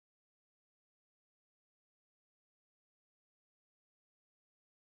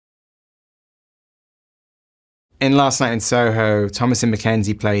In Last Night in Soho, Thomasin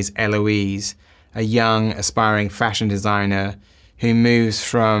McKenzie plays Eloise, a young, aspiring fashion designer who moves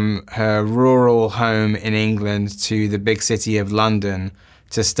from her rural home in England to the big city of London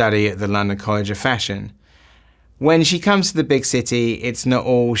to study at the London College of Fashion. When she comes to the big city, it's not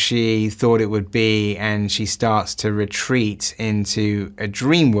all she thought it would be, and she starts to retreat into a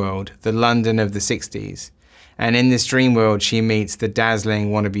dream world, the London of the 60s. And in this dream world, she meets the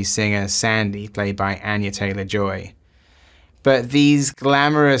dazzling wannabe singer Sandy, played by Anya Taylor-Joy. But these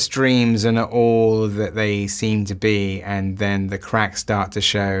glamorous dreams are not all that they seem to be, and then the cracks start to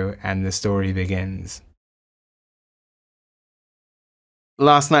show and the story begins.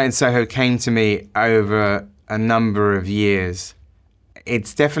 Last Night in Soho came to me over a number of years.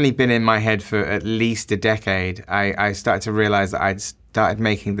 It's definitely been in my head for at least a decade. I started to realize that I'd started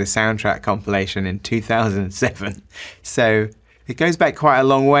making the soundtrack compilation in 2007. So it goes back quite a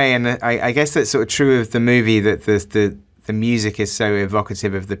long way, and I guess that's sort of true of the movie, that the music is so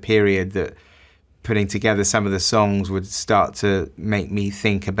evocative of the period that putting together some of the songs would start to make me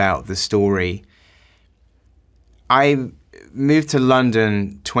think about the story. I moved to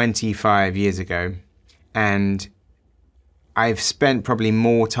London 25 years ago, and I've spent probably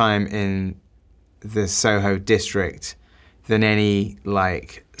more time in the Soho district than any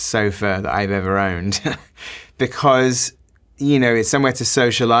sofa that I've ever owned because, you know, it's somewhere to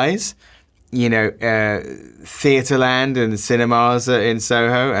socialize. You know, Theatreland and cinemas are in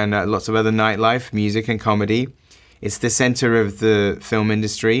Soho, and lots of other nightlife, music and comedy. It's the center of the film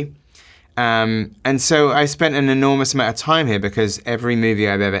industry. And so I spent an enormous amount of time here because every movie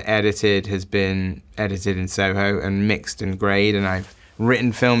I've ever edited has been edited in Soho and mixed and grayed, and I've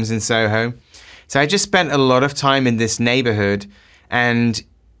written films in Soho. So I just spent a lot of time in this neighborhood, and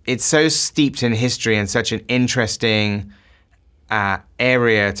it's so steeped in history and such an interesting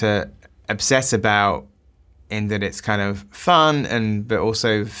area to obsess about, in that it's kind of fun but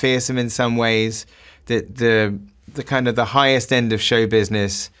also fearsome in some ways. That the kind of the highest end of show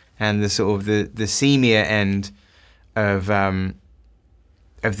business and the sort of the seamier end of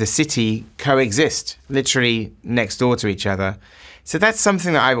the city coexist, literally next door to each other. So that's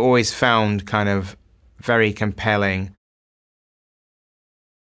something that I've always found kind of very compelling.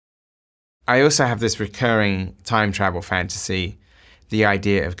 I also have this recurring time travel fantasy, the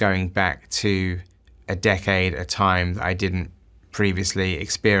idea of going back to a decade, a time that I didn't previously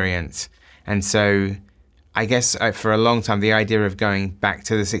experience. And so I guess for a long time, the idea of going back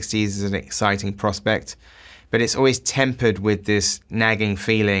to the 60s is an exciting prospect, but it's always tempered with this nagging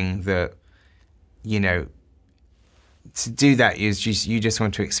feeling that, you know, to do that is you just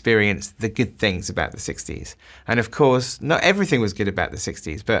want to experience the good things about the 60s. And of course, not everything was good about the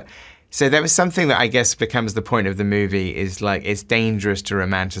 60s, but so there was something that I guess becomes the point of the movie, is like it's dangerous to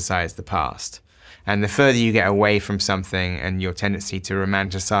romanticize the past. And the further you get away from something, and your tendency to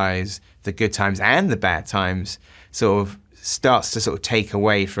romanticize the good times and the bad times sort of starts to sort of take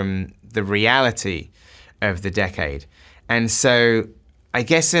away from the reality of the decade. And so I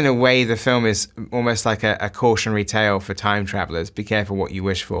guess in a way the film is almost like a cautionary tale for time travelers. Be careful what you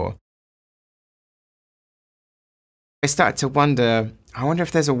wish for. I started to wonder, I wonder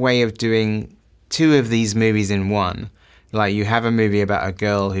if there's a way of doing two of these movies in one. Like you have a movie about a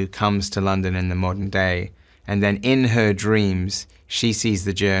girl who comes to London in the modern day, and then in her dreams, she sees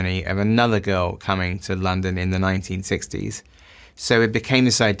the journey of another girl coming to London in the 1960s. So it became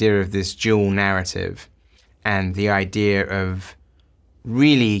this idea of this dual narrative, and the idea of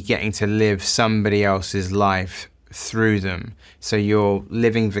really getting to live somebody else's life through them. So you're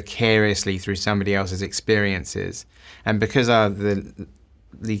living vicariously through somebody else's experiences. And because the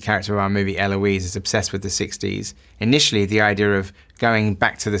lead character of our movie, Eloise, is obsessed with the 60s, initially the idea of going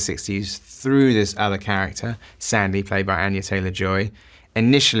back to the 60s through this other character, Sandy, played by Anya Taylor-Joy,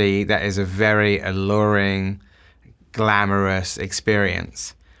 initially that is a very alluring, glamorous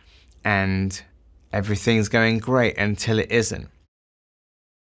experience. And everything's going great until it isn't.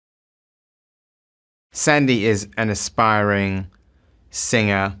 Sandy is an aspiring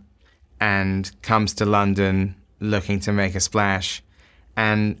singer and comes to London looking to make a splash.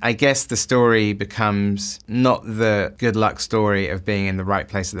 And I guess the story becomes not the good luck story of being in the right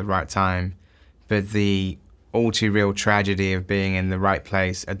place at the right time, but the all too real tragedy of being in the right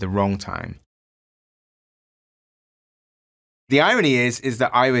place at the wrong time. The irony is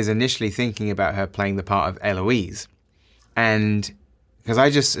that I was initially thinking about her playing the part of Eloise. And because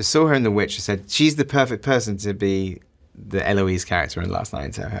I just saw her in The Witch, I said, she's the perfect person to be the Eloise character in Last Night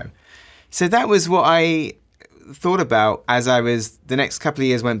in Soho. So that was what I thought about as the next couple of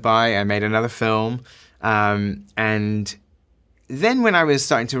years went by. I made another film, and then when I was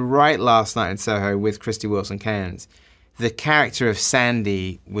starting to write Last Night in Soho with Krysty Wilson-Cairns, the character of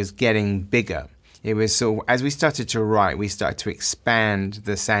Sandy was getting bigger. It was sort of, as we started to write, we started to expand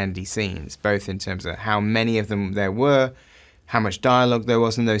the Sandy scenes, both in terms of how many of them there were, how much dialogue there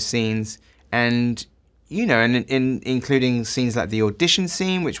was in those scenes, and you know, and including scenes like the audition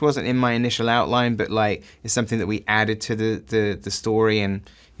scene, which wasn't in my initial outline, but like is something that we added to the story, and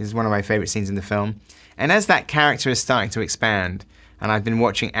is one of my favorite scenes in the film. And as that character is starting to expand, and I've been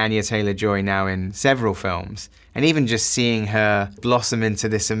watching Anya Taylor-Joy now in several films, and even just seeing her blossom into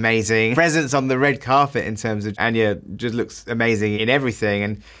this amazing presence on the red carpet in terms of Anya just looks amazing in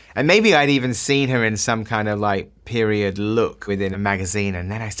everything. And maybe I'd even seen her in some kind of like period look within a magazine,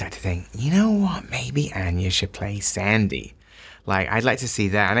 and then I started to think, you know what, maybe Anya should play Sandy. Like, I'd like to see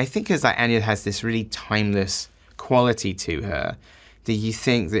that. And I think because like Anya has this really timeless quality to her, that you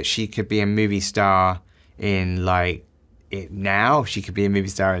think that she could be a movie star in like, now, she could be a movie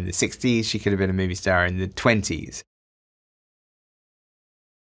star in the 60s, she could have been a movie star in the 20s.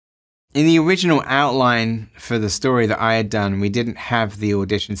 In the original outline for the story that I had done, we didn't have the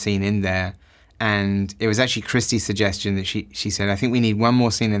audition scene in there, and it was actually Krysty's suggestion that she said, I think we need one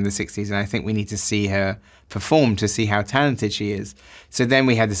more scene in the 60s, and I think we need to see her perform to see how talented she is. So then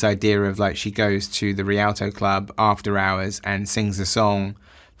we had this idea of like, she goes to the Rialto Club after hours and sings a song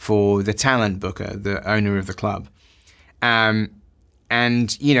for the talent booker, the owner of the club. And,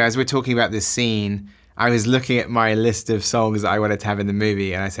 you know, as we're talking about this scene, I was looking at my list of songs that I wanted to have in the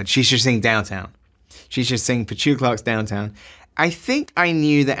movie, and I said, she should sing Downtown. She should sing Petula Clark's Downtown. I think I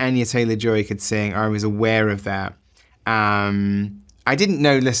knew that Anya Taylor-Joy could sing, or I was aware of that. I didn't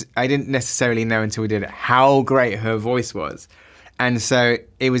necessarily know until we did it how great her voice was. And so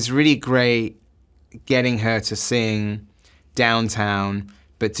it was really great getting her to sing Downtown,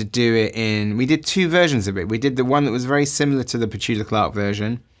 but to do it in, we did two versions of it. We did the one that was very similar to the Petula Clark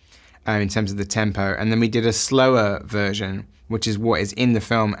version in terms of the tempo, and then we did a slower version, which is what is in the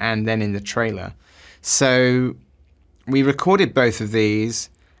film and then in the trailer. So we recorded both of these,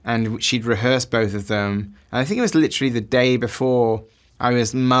 and she'd rehearsed both of them. And I think it was literally the day before I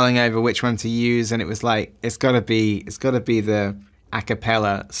was mulling over which one to use, and it was like, it's gotta be the a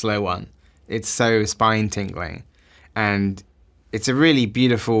cappella slow one. It's so spine-tingling. And it's a really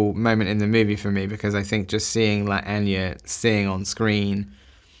beautiful moment in the movie for me, because I think just seeing like Anya sing on screen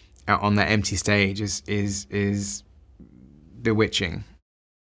on that empty stage is bewitching.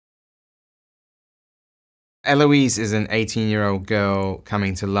 Eloise is an 18-year-old girl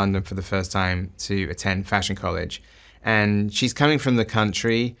coming to London for the first time to attend fashion college. And she's coming from the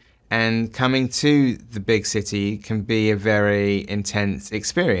country, and coming to the big city can be a very intense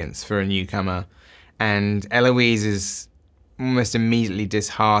experience for a newcomer. And Eloise is almost immediately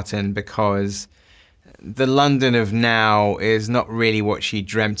disheartened because the London of now is not really what she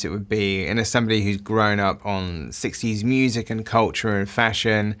dreamt it would be. And as somebody who's grown up on 60s music and culture and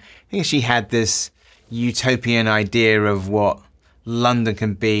fashion, I think she had this utopian idea of what London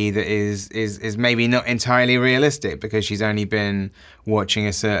can be that is maybe not entirely realistic, because she's only been watching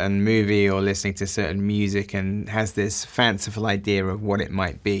a certain movie or listening to certain music and has this fanciful idea of what it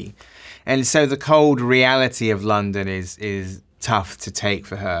might be. And so the cold reality of London is tough to take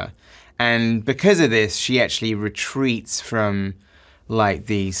for her. And because of this, she actually retreats from like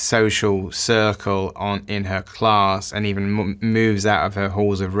the social circle in her class, and even moves out of her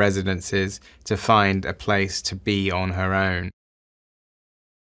halls of residences to find a place to be on her own.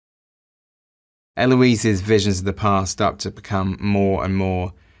 Eloise's visions of the past start to become more and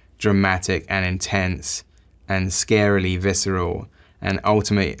more dramatic and intense and scarily visceral, and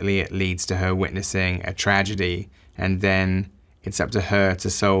ultimately it leads to her witnessing a tragedy, and then it's up to her to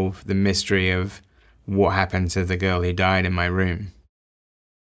solve the mystery of what happened to the girl who died in my room.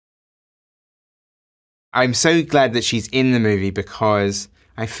 I'm so glad that she's in the movie, because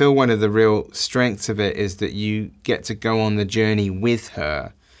I feel one of the real strengths of it is that you get to go on the journey with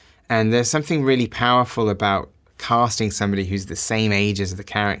her. And there's something really powerful about casting somebody who's the same age as the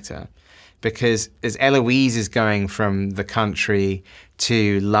character. Because as Eloise is going from the country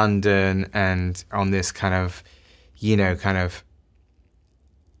to London and on this kind of, you know, kind of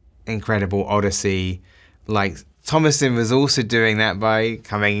incredible odyssey, like Thomasin was also doing that by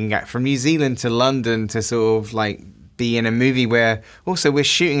coming back from New Zealand to London to sort of like be in a movie where also we're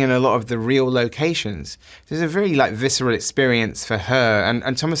shooting in a lot of the real locations. There's a very like visceral experience for her, and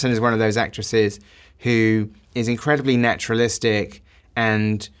Thomasin is one of those actresses who is incredibly naturalistic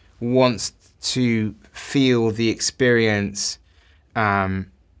and wants to feel the experience as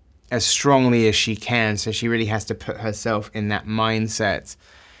strongly as she can, so she really has to put herself in that mindset.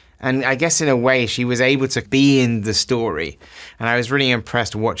 And I guess in a way she was able to be in the story. And I was really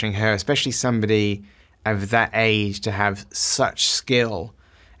impressed watching her, especially somebody of that age, to have such skill.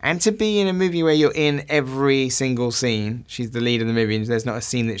 And to be in a movie where you're in every single scene. She's the lead of the movie and there's not a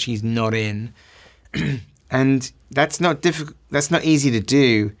scene that she's not in. And that's not difficult, that's not easy to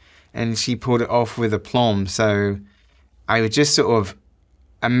do. And she pulled it off with aplomb. So I was just sort of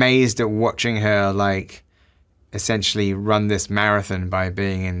amazed at watching her, like, essentially run this marathon by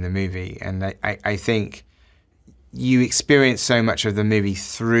being in the movie. And I think you experience so much of the movie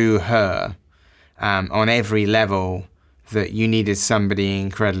through her on every level that you needed somebody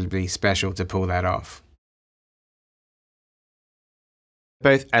incredibly special to pull that off.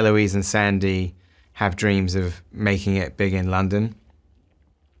 Both Eloise and Sandy have dreams of making it big in London.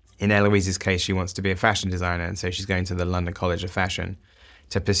 In Eloise's case, she wants to be a fashion designer, and so she's going to the London College of Fashion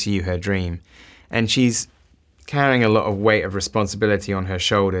to pursue her dream. And she's carrying a lot of weight of responsibility on her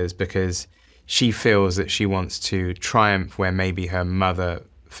shoulders because she feels that she wants to triumph where maybe her mother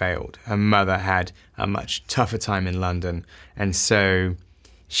failed. Her mother had a much tougher time in London, and so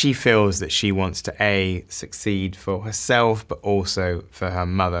she feels that she wants to A, succeed for herself, but also for her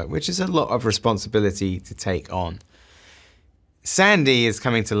mother, which is a lot of responsibility to take on. Sandy is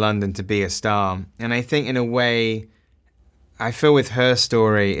coming to London to be a star, and I think in a way, I feel with her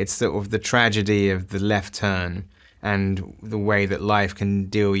story, it's sort of the tragedy of the left turn and the way that life can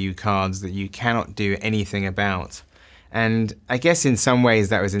deal you cards that you cannot do anything about. And I guess in some ways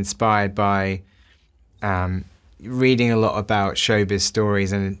that was inspired by reading a lot about showbiz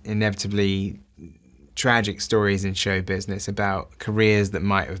stories and inevitably tragic stories in show business about careers that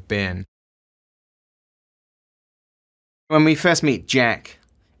might have been. When we first meet Jack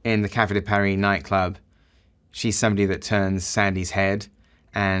in the Café de Paris nightclub, she's somebody that turns Sandy's head,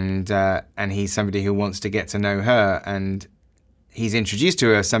 and he's somebody who wants to get to know her, and he's introduced to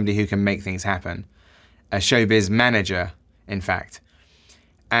her as somebody who can make things happen. A showbiz manager, in fact.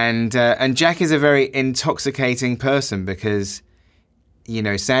 And Jack is a very intoxicating person because, you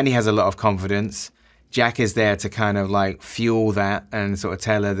know, Sandy has a lot of confidence. Jack is there to kind of like fuel that and sort of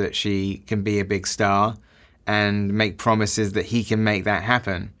tell her that she can be a big star and make promises that he can make that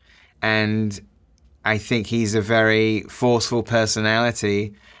happen. And I think he's a very forceful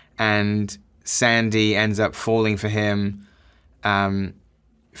personality, and Sandy ends up falling for him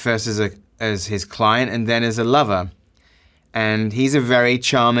first as his client and then as a lover. And he's a very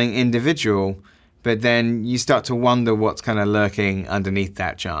charming individual, but then you start to wonder what's kind of lurking underneath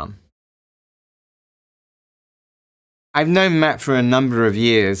that charm. I've known Matt for a number of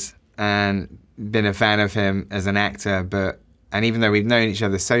years and been a fan of him as an actor, and even though we've known each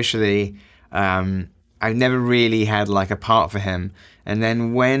other socially, I've never really had like a part for him. And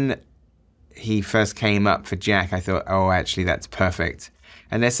then when he first came up for Jack, I thought, oh, actually that's perfect.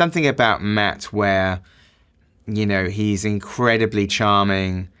 And there's something about Matt where, you know, he's incredibly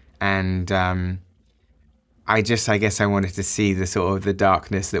charming, and I guess I wanted to see the sort of the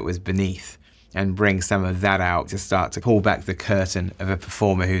darkness that was beneath and bring some of that out to start to pull back the curtain of a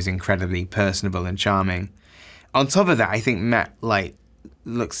performer who's incredibly personable and charming. On top of that, I think Matt like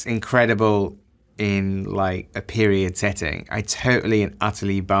looks incredible in like a period setting. I totally and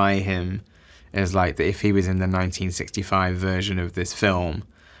utterly buy him as like if he was in the 1965 version of this film,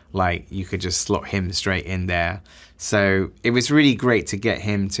 like you could just slot him straight in there. So it was really great to get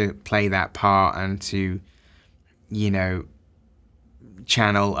him to play that part and to, you know,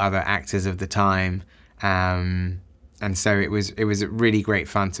 channel other actors of the time. And so it was really great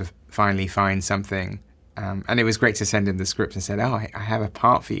fun to finally find something. And it was great to send him the script and said, oh, I have a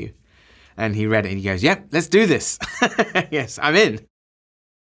part for you. And he read it and he goes, yep, let's do this. Yes, I'm in.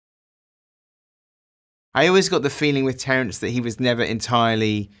 I always got the feeling with Terence that he was never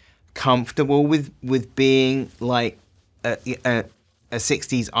entirely comfortable with being like a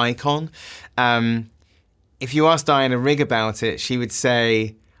 60s icon. If you asked Diana Rigg about it, she would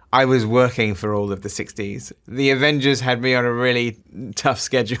say, I was working for all of the 60s. The Avengers had me on a really tough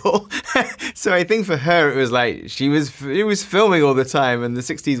schedule. So I think for her, it was like, she was filming all the time and the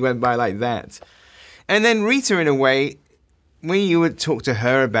 60s went by like that. And then Rita, in a way, when you would talk to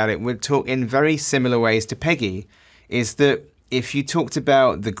her about it, would talk in very similar ways to Peggy, is that if you talked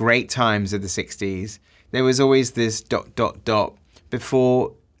about the great times of the 60s, there was always this ...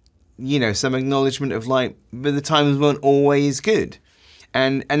 before, you know, some acknowledgement of like, but the times weren't always good.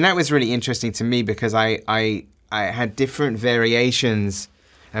 And that was really interesting to me because I had different variations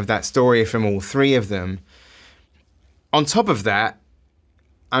of that story from all three of them. On top of that,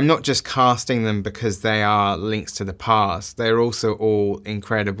 I'm not just casting them because they are links to the past. They're also all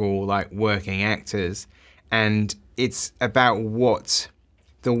incredible like working actors. And it's about what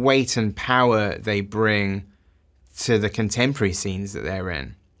the weight and power they bring to the contemporary scenes that they're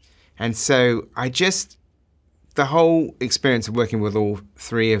in. And so the whole experience of working with all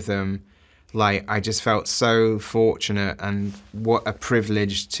three of them, like, I just felt so fortunate, and what a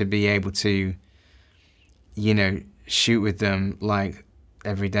privilege to be able to, you know, shoot with them like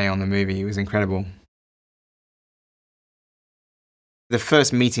every day on the movie. It was incredible. The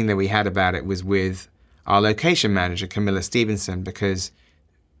first meeting that we had about it was with our location manager, Camilla Stevenson, because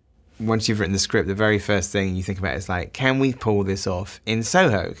once you've written the script, the very first thing you think about is like, can we pull this off in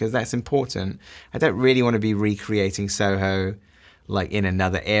Soho? Because that's important. I don't really want to be recreating Soho like in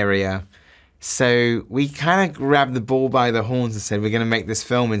another area. So we kind of grabbed the bull by the horns and said, we're going to make this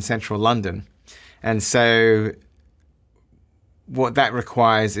film in central London. And so what that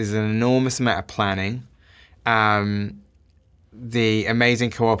requires is an enormous amount of planning, the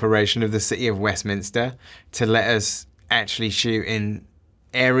amazing cooperation of the City of Westminster to let us actually shoot in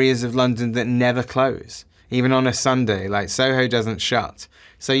areas of London that never close. Even on a Sunday, like Soho doesn't shut.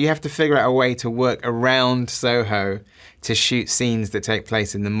 So you have to figure out a way to work around Soho to shoot scenes that take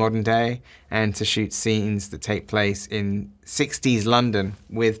place in the modern day and to shoot scenes that take place in 60s London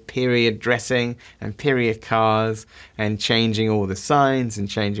with period dressing and period cars and changing all the signs and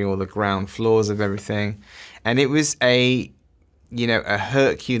changing all the ground floors of everything. And it was a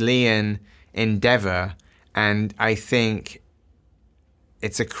Herculean endeavor, and I think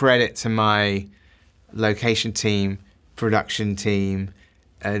it's a credit to my location team, production team,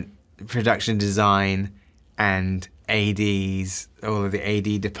 production design, and ADs, all of the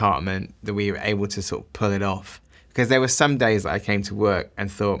AD department, that we were able to sort of pull it off. Because there were some days that I came to work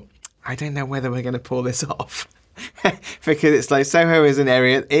and thought, I don't know whether we're going to pull this off. Because it's like, Soho is an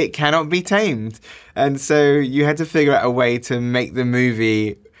area, it cannot be tamed. And so you had to figure out a way to make the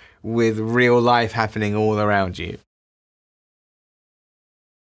movie with real life happening all around you.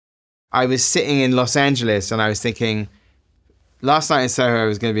 I was sitting in Los Angeles and I was thinking, Last Night in Soho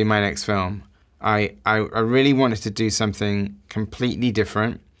was going to be my next film. I really wanted to do something completely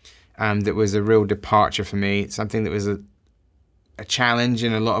different, that was a real departure for me, something that was a challenge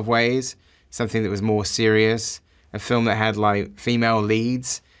in a lot of ways, something that was more serious, a film that had like female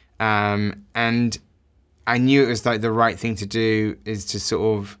leads, and I knew it was like the right thing to do, is to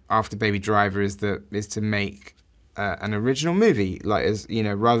sort of, after Baby Driver, is to make an original movie, like, as you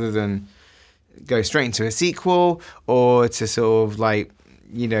know, rather than go straight into a sequel or to sort of like,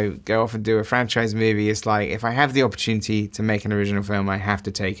 you know, go off and do a franchise movie. It's like, if I have the opportunity to make an original film, I have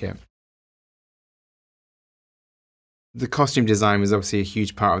to take it. The costume design was obviously a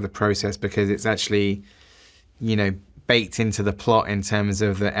huge part of the process because it's actually, you know, baked into the plot in terms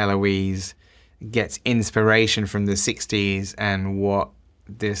of the Eloise gets inspiration from the 60s and what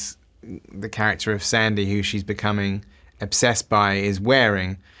the character of Sandy, who she's becoming obsessed by, is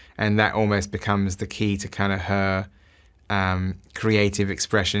wearing. And that almost becomes the key to kind of her creative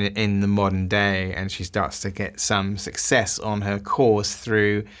expression in the modern day, and she starts to get some success on her course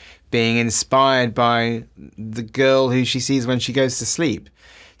through being inspired by the girl who she sees when she goes to sleep.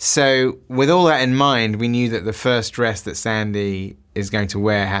 So with all that in mind, we knew that the first dress that Sandy is going to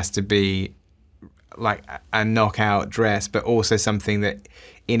wear has to be like a knockout dress, but also something that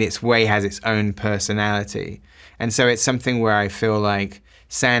in its way has its own personality. And so it's something where I feel like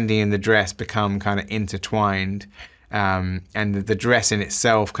Sandy and the dress become kind of intertwined. And the dress in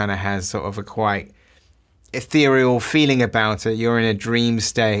itself kind of has sort of a quite ethereal feeling about it. You're in a dream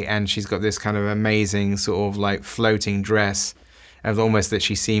state, and she's got this kind of amazing sort of like floating dress, of almost that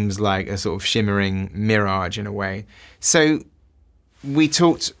she seems like a sort of shimmering mirage in a way. So we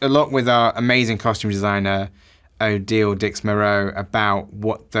talked a lot with our amazing costume designer, Odile Dix-Moreau, about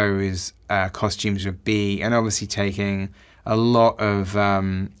what those costumes would be, and obviously taking a lot of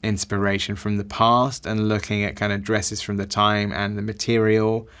inspiration from the past and looking at kind of dresses from the time and the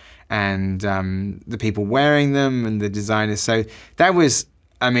material and the people wearing them and the designers. So that was,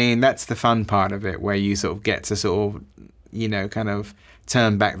 I mean, that's the fun part of it, where you sort of get to sort of, you know, kind of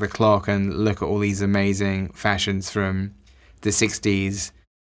turn back the clock and look at all these amazing fashions from the 60s.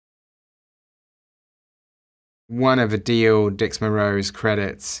 One of Odile Dix-Moreau's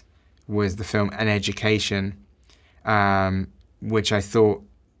credits was the film An Education, which I thought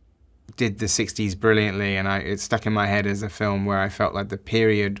did the 60s brilliantly, and it stuck in my head as a film where I felt like the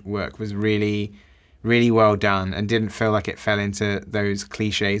period work was really, really well done and didn't feel like it fell into those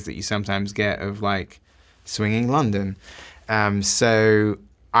cliches that you sometimes get of like swinging London. So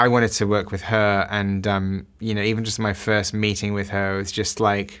I wanted to work with her, and you know, even just my first meeting with her was just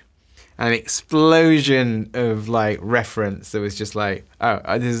like an explosion of like reference that was just like,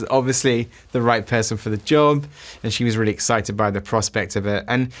 oh, this is obviously the right person for the job, and she was really excited by the prospect of it.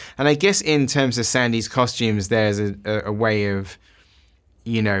 And I guess in terms of Sandy's costumes, there's a way of,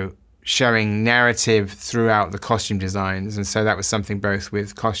 you know, showing narrative throughout the costume designs, and so that was something both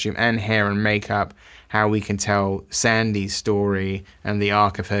with costume and hair and makeup, how we can tell Sandy's story and the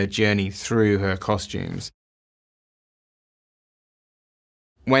arc of her journey through her costumes.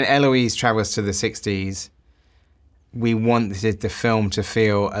 When Eloise travels to the 60s, we wanted the film to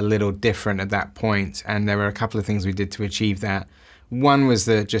feel a little different at that point, and there were a couple of things we did to achieve that. One was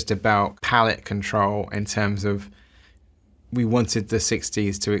just about palette control, in terms of we wanted the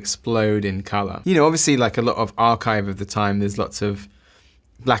 60s to explode in color. You know, obviously, like a lot of archive of the time, there's lots of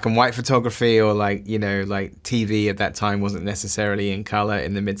black and white photography, or like, you know, like TV at that time wasn't necessarily in color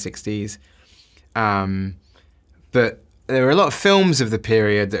in the mid-60s. But there were a lot of films of the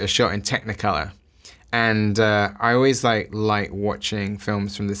period that are shot in Technicolor. And I always like watching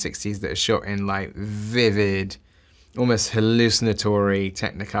films from the 60s that are shot in like vivid, almost hallucinatory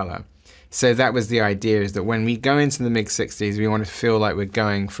Technicolor. So that was the idea, is that when we go into the mid-60s, we want to feel like we're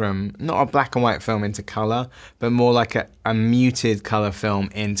going from not a black and white film into color, but more like a muted color film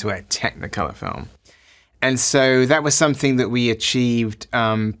into a Technicolor film. And so that was something that we achieved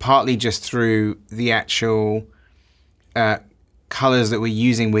partly just through the actual colors that we're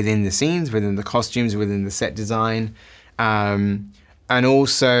using within the scenes, within the costumes, within the set design, and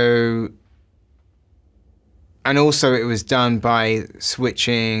also it was done by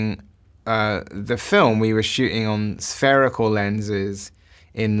switching the film. We were shooting on spherical lenses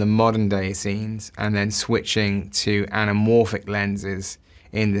in the modern day scenes, and then switching to anamorphic lenses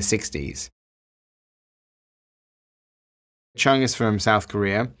in the 60s. Chung is from South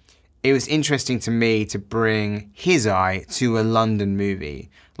Korea. It was interesting to me to bring his eye to a London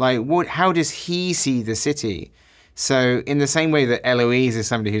movie. Like, how does he see the city? So in the same way that Eloise is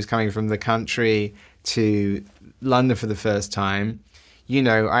somebody who's coming from the country to London for the first time, you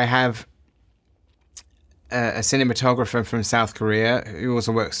know, I have a cinematographer from South Korea who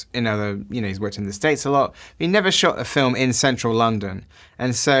also works in other, you know, he's worked in the States a lot. He never shot a film in central London.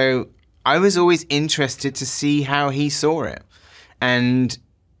 And so I was always interested to see how he saw it. And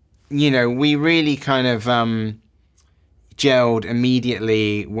you know, we really kind of gelled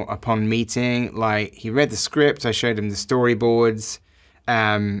immediately upon meeting. Like, he read the script, I showed him the storyboards,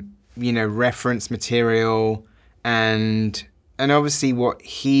 you know, reference material, and obviously what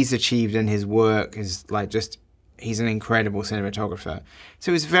he's achieved in his work is like just, he's an incredible cinematographer.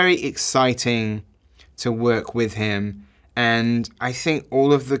 So it was very exciting to work with him. And I think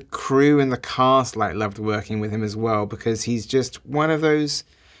all of the crew and the cast like loved working with him as well, because he's just one of those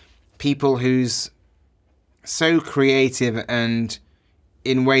people who's so creative and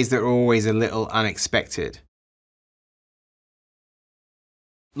in ways that are always a little unexpected.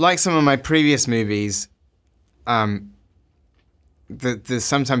 Like some of my previous movies, sometimes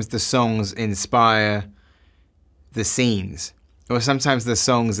the songs inspire the scenes, or sometimes the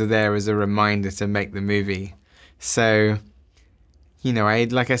songs are there as a reminder to make the movie. So, you know,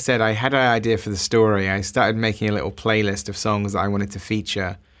 like I said, I had an idea for the story. I started making a little playlist of songs that I wanted to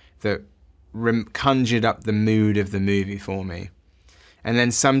feature that conjured up the mood of the movie for me. And then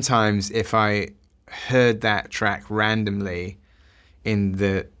sometimes if I heard that track randomly in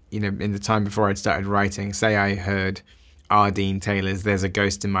the, you know, in the time before I'd started writing, say I heard Ardeen Taylor's There's a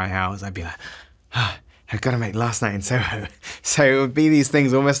Ghost in My House, I'd be like, ah, I've got to make Last Night in Soho. So it would be these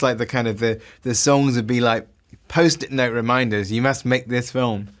things almost like the kind of, the songs would be like post-it note reminders, you must make this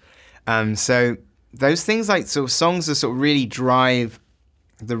film. So those things, like sort of songs, that sort of really drive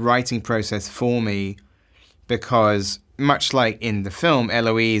the writing process for me, because much like in the film,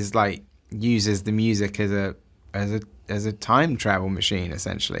 Eloise like uses the music as a time travel machine,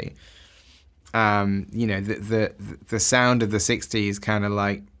 essentially. You know, the sound of the 60s kind of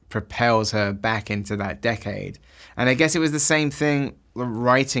like propels her back into that decade. And I guess it was the same thing,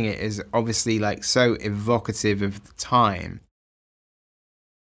 writing it is obviously like so evocative of the time.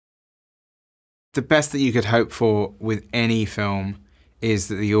 The best that you could hope for with any film is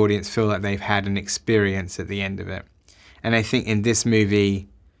that the audience feel like they've had an experience at the end of it. And I think in this movie,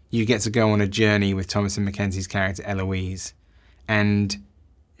 you get to go on a journey with Thomasin McKenzie's character, Eloise. And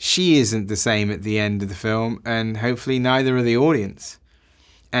she isn't the same at the end of the film, and hopefully neither are the audience.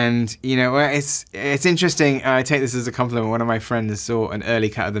 And, you know, it's interesting, I take this as a compliment. One of my friends saw an early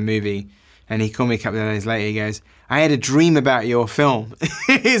cut of the movie, and he called me a couple of days later, he goes, I had a dream about your film.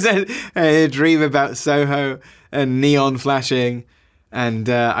 He said, I had a dream about Soho and neon flashing, and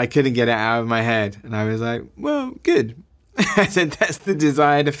I couldn't get it out of my head. And I was like, well, good. That's the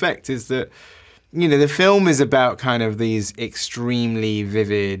desired effect, is that, you know, the film is about kind of these extremely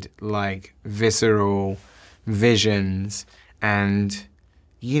vivid, like visceral visions. And,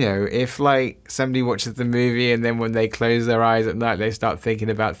 you know, if like somebody watches the movie and then when they close their eyes at night, they start thinking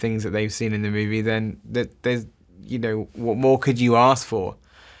about things that they've seen in the movie, then there's, you know, what more could you ask for?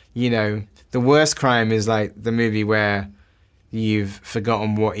 You know, the worst crime is like the movie where you've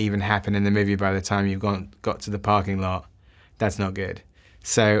forgotten what even happened in the movie by the time you've got to the parking lot. That's not good.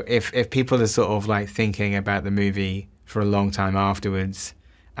 So if people are sort of like thinking about the movie for a long time afterwards,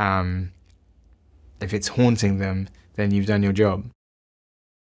 if it's haunting them, then you've done your job.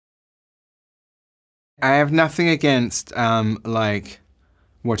 I have nothing against like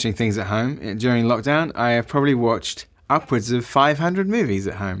watching things at home. During lockdown, I have probably watched upwards of 500 movies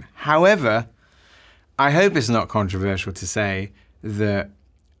at home. However, I hope it's not controversial to say that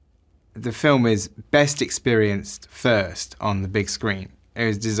the film is best experienced first on the big screen. It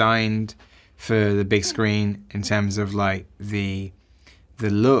was designed for the big screen in terms of like the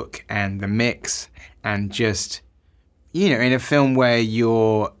look and the mix, and just, you know, in a film where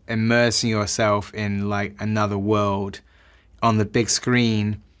you're immersing yourself in like another world on the big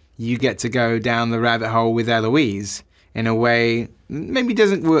screen, you get to go down the rabbit hole with Eloise in a way maybe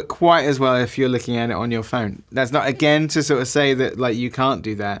doesn't work quite as well if you're looking at it on your phone. That's not, again, to sort of say that like you can't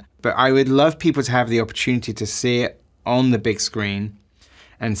do that, but I would love people to have the opportunity to see it on the big screen.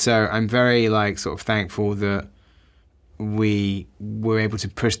 And so I'm very like sort of thankful that we were able to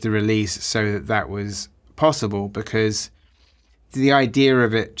push the release so that that was possible, because the idea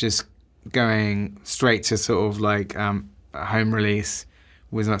of it just going straight to sort of like a home release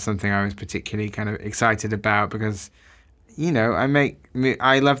was not something I was particularly kind of excited about, because, you know,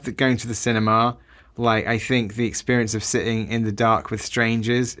 I love going to the cinema. Like, I think the experience of sitting in the dark with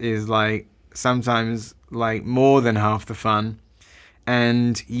strangers is like sometimes like more than half the fun.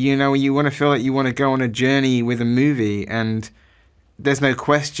 And, you know, you want to feel like you want to go on a journey with a movie, and there's no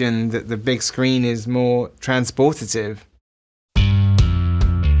question that the big screen is more transportative.